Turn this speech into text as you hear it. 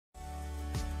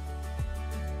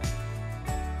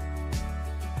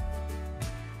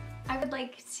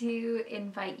like to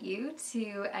invite you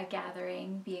to a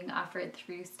gathering being offered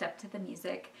through Step to the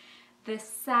Music this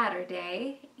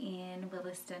Saturday in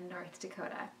Williston, North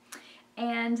Dakota.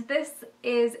 And this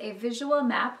is a visual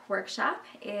map workshop.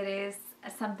 It is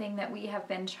something that we have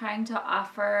been trying to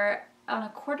offer on a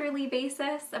quarterly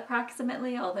basis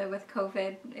approximately, although with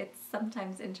COVID it's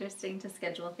sometimes interesting to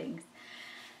schedule things.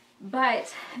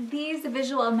 But these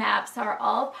visual maps are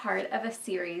all part of a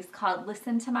series called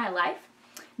Listen to My Life,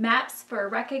 Maps for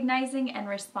Recognizing and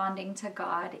Responding to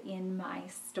God in My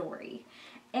Story.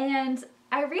 And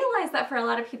I realize that for a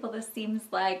lot of people this seems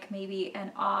like maybe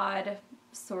an odd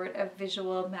sort of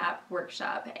visual map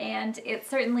workshop, and it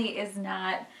certainly is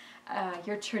not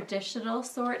your traditional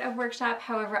sort of workshop.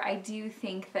 However, I do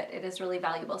think that it is really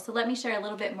valuable. So let me share a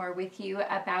little bit more with you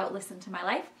about Listen to My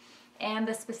Life and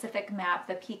the specific map,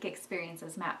 the Peak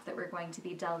Experiences map that we're going to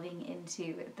be delving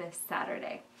into this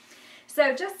Saturday.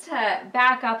 So just to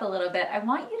back up a little bit, I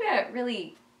want you to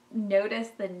really notice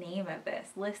the name of this,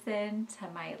 Listen to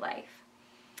My Life.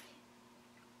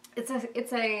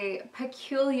 It's a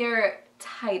peculiar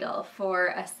title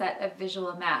for a set of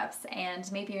visual maps, and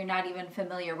maybe you're not even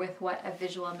familiar with what a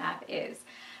visual map is.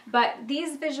 But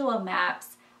these visual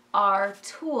maps are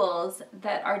tools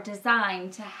that are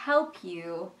designed to help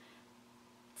you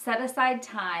set aside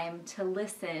time to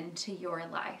listen to your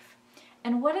life.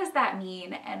 And what does that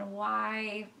mean, and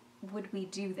why would we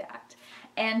do that?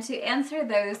 And to answer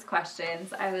those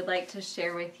questions, I would like to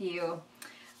share with you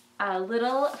a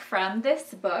little from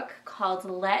this book called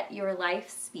Let Your Life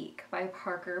Speak by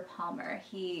Parker Palmer.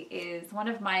 He is one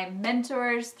of my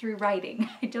mentors through writing.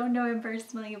 I don't know him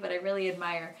personally, but I really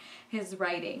admire his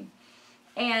writing.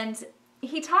 And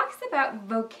he talks about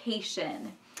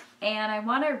vocation, and I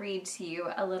want to read to you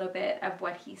a little bit of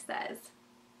what he says.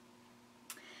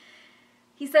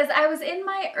 He says, I was in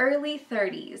my early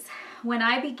 30s when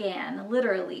I began,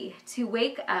 literally, to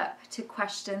wake up to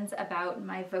questions about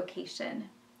my vocation.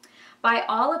 By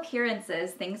all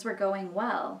appearances, things were going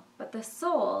well, but the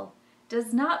soul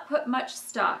does not put much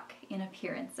stock in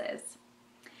appearances.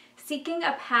 Seeking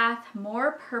a path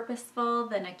more purposeful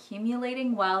than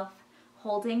accumulating wealth,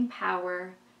 holding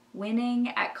power, winning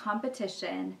at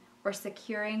competition, or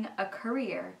securing a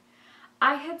career,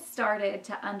 I had started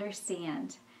to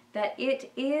understand that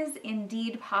it is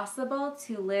indeed possible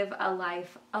to live a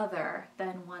life other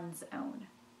than one's own.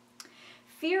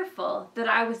 Fearful that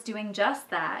I was doing just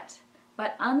that,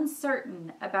 but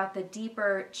uncertain about the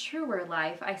deeper, truer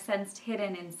life I sensed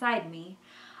hidden inside me,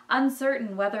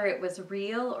 uncertain whether it was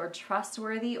real or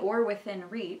trustworthy or within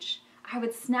reach, I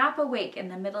would snap awake in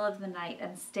the middle of the night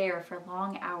and stare for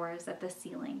long hours at the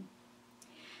ceiling.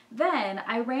 Then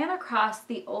I ran across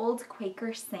the old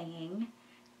Quaker saying,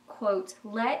 quote,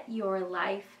 let your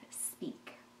life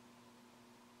speak.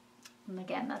 And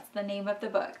again, that's the name of the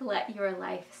book, Let Your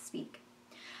Life Speak.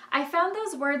 I found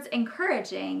those words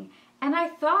encouraging, and I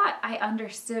thought I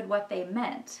understood what they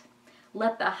meant.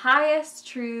 Let the highest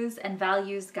truths and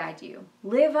values guide you.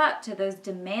 Live up to those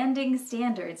demanding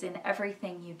standards in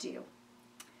everything you do.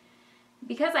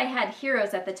 Because I had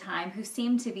heroes at the time who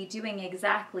seemed to be doing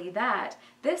exactly that,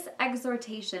 this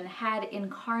exhortation had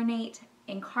incarnate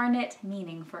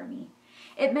meaning for me.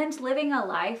 It meant living a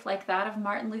life like that of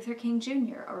Martin Luther King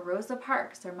Jr. or Rosa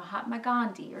Parks or Mahatma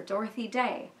Gandhi or Dorothy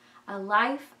Day, a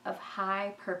life of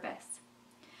high purpose.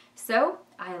 So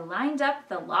I lined up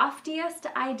the loftiest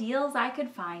ideals I could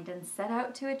find and set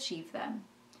out to achieve them.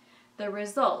 The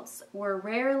results were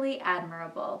rarely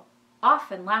admirable,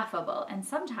 often laughable, and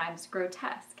sometimes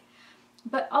grotesque,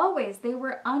 but always they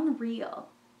were unreal,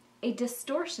 a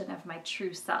distortion of my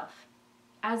true self,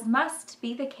 as must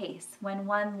be the case when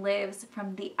one lives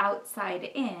from the outside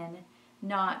in,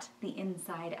 not the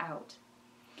inside out.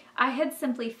 I had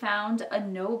simply found a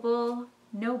noble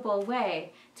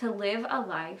way to live a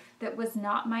life that was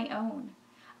not my own,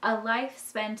 a life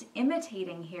spent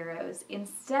imitating heroes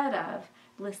instead of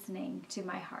listening to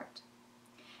my heart.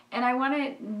 And I want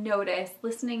to notice,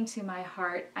 listening to my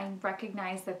heart, I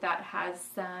recognize that that has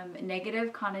some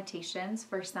negative connotations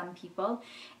for some people,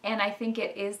 and I think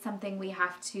it is something we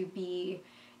have to be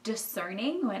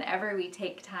discerning whenever we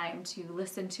take time to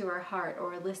listen to our heart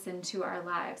or listen to our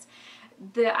lives.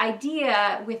 The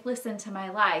idea with Listen to My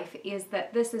Life is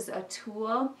that this is a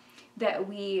tool that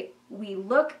we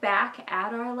look back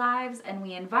at our lives and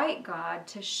we invite God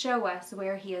to show us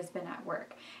where He has been at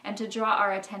work and to draw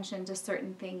our attention to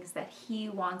certain things that He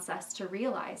wants us to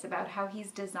realize about how He's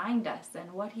designed us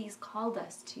and what He's called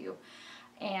us to,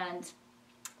 and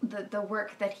the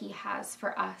work that He has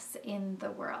for us in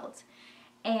the world,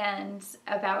 and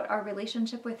about our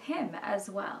relationship with Him as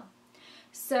well.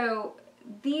 So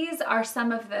these are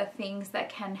some of the things that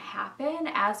can happen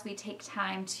as we take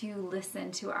time to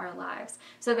listen to our lives.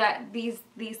 So that these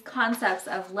concepts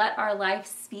of let our life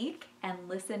speak and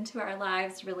listen to our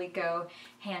lives really go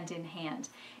hand in hand.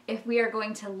 If we are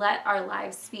going to let our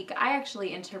lives speak, I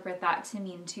actually interpret that to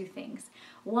mean two things.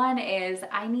 One is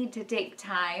I need to take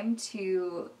time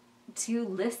to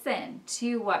listen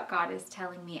to what God is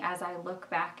telling me as I look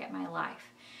back at my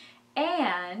life.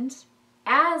 And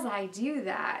as I do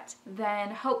that,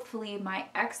 then hopefully my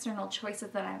external choices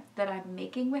that I'm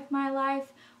making with my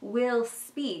life will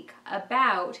speak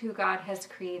about who God has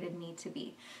created me to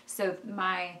be. So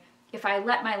if I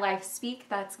let my life speak,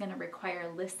 that's going to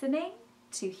require listening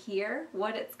to hear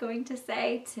what it's going to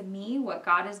say to me, what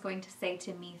God is going to say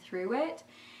to me through it.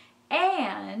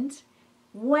 And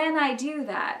when I do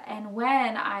that, and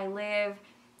when I live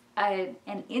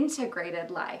an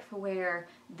integrated life where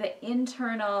the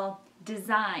internal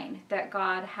design that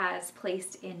God has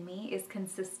placed in me is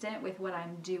consistent with what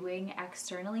I'm doing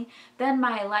externally, then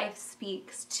my life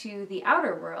speaks to the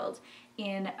outer world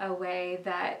in a way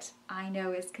that I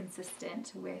know is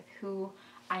consistent with who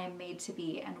I am made to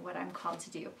be and what I'm called to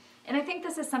do. And I think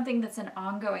this is something that's an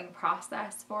ongoing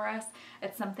process for us.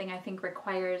 It's something I think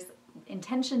requires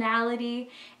intentionality,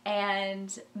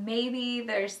 and maybe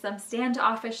there's some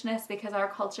standoffishness because our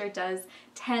culture does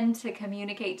tend to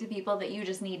communicate to people that you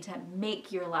just need to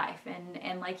make your life,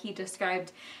 and like he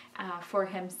described for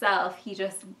himself, he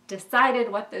just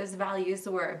decided what those values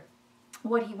were,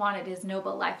 what he wanted his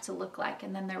noble life to look like,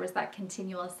 and then there was that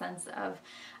continual sense of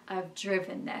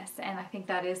drivenness. And I think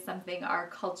that is something our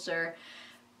culture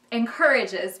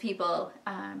encourages people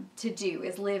to do,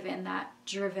 is live in that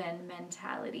driven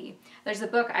mentality. There's a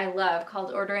book I love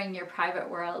called Ordering Your Private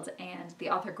World, and the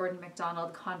author Gordon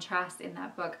MacDonald contrasts in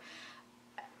that book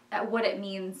what it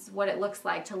means, what it looks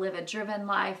like to live a driven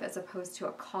life as opposed to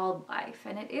a called life.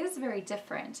 And it is very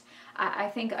different. I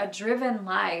think a driven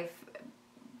life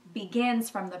begins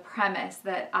from the premise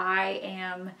that I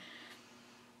am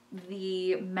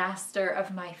the master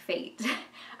of my fate.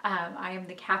 I am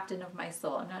the captain of my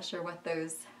soul. I'm not sure what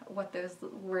those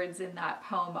words in that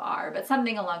poem are, but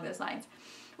something along those lines.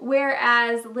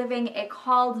 Whereas living a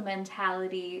called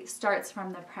mentality starts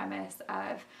from the premise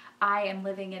of I am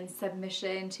living in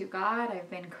submission to God. I've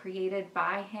been created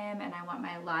by Him, and I want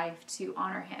my life to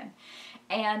honor Him.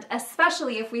 And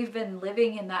especially if we've been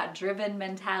living in that driven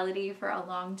mentality for a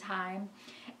long time,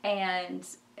 and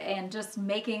just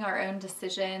making our own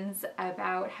decisions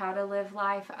about how to live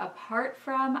life apart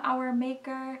from our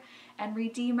Maker and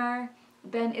Redeemer,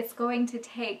 then it's going to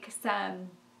take some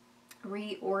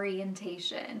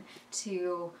reorientation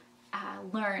to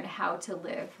learn how to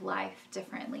live life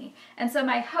differently. And so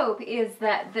my hope is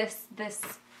that this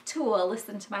tool,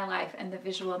 Listen to My Life, and the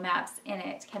visual maps in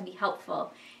it can be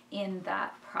helpful in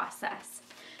that process.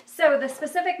 So the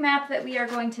specific map that we are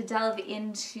going to delve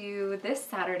into this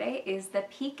Saturday is the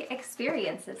Peak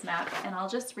Experiences map, and I'll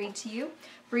just read to you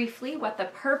briefly what the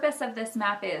purpose of this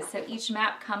map is. So each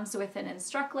map comes with an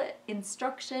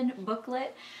instruction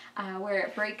booklet where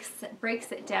it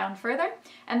breaks it down further.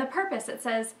 And the purpose, it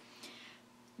says,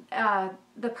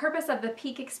 the purpose of the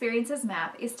Peak Experiences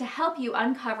map is to help you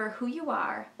uncover who you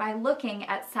are by looking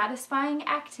at satisfying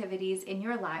activities in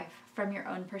your life from your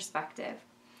own perspective.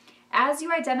 As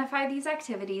you identify these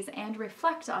activities and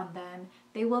reflect on them,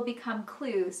 they will become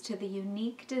clues to the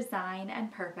unique design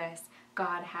and purpose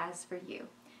God has for you.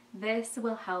 This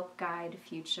will help guide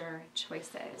future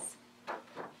choices.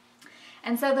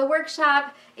 And so the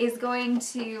workshop is going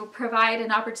to provide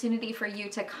an opportunity for you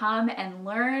to come and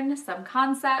learn some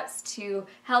concepts to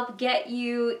help get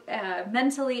you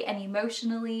mentally and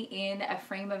emotionally in a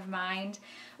frame of mind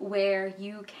where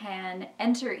you can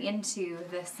enter into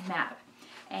this map.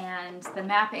 And the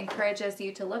map encourages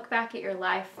you to look back at your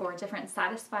life for different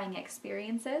satisfying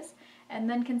experiences and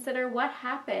then consider what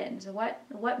happened,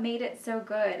 what made it so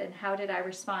good, and how did I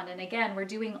respond. And again, we're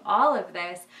doing all of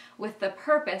this with the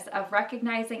purpose of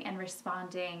recognizing and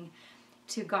responding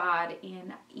to God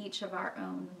in each of our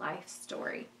own life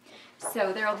story.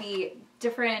 So there will be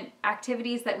different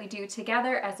activities that we do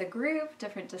together as a group,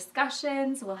 different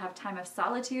discussions. We'll have time of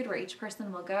solitude where each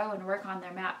person will go and work on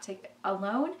their map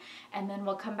alone, and then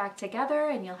we'll come back together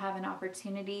and you'll have an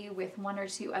opportunity with one or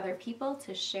two other people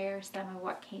to share some of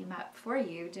what came up for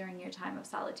you during your time of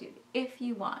solitude, if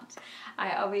you want.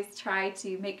 I always try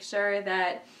to make sure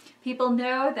that people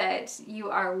know that you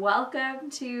are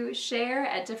welcome to share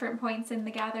at different points in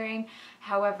the gathering.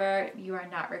 However, you are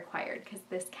not required, because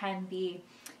this can be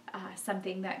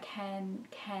something that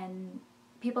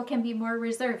people can be more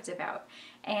reserved about.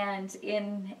 And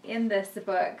in this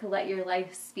book, Let Your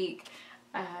Life Speak,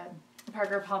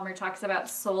 Parker Palmer talks about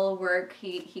soul work.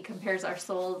 He compares our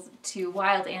souls to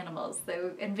wild animals.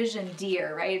 So envision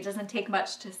deer, right? It doesn't take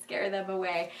much to scare them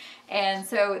away. And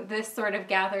so this sort of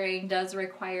gathering does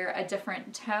require a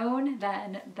different tone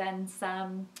than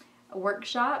some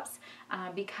workshops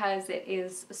because it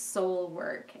is soul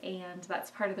work, and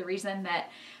that's part of the reason that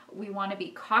we want to be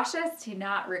cautious to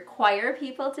not require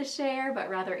people to share, but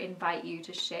rather invite you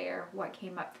to share what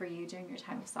came up for you during your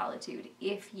time of solitude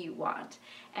if you want.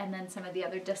 And then some of the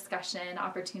other discussion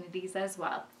opportunities as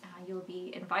well. You'll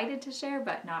be invited to share,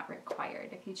 but not required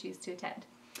if you choose to attend.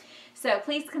 So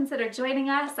please consider joining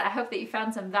us. I hope that you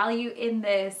found some value in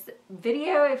this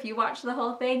video if you watch the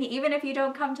whole thing, even if you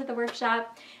don't come to the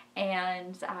workshop.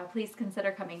 And please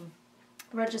consider coming.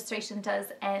 Registration does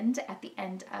end at the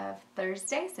end of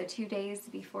Thursday, so 2 days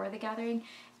before the gathering,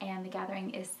 and the gathering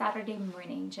is Saturday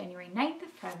morning, January 9th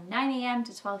from 9 a.m.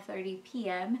 to 12:30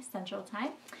 p.m. Central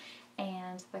Time,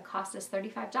 and the cost is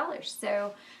 $35.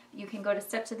 So you can go to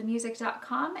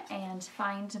steptothemusic.com and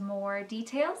find more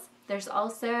details. There's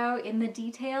also, in the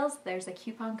details, there's a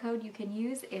coupon code you can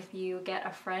use if you get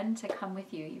a friend to come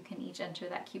with you. You can each enter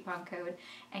that coupon code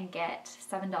and get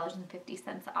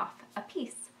 $7.50 off a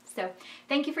piece. So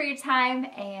thank you for your time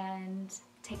and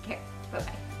take care.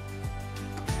 Bye-bye.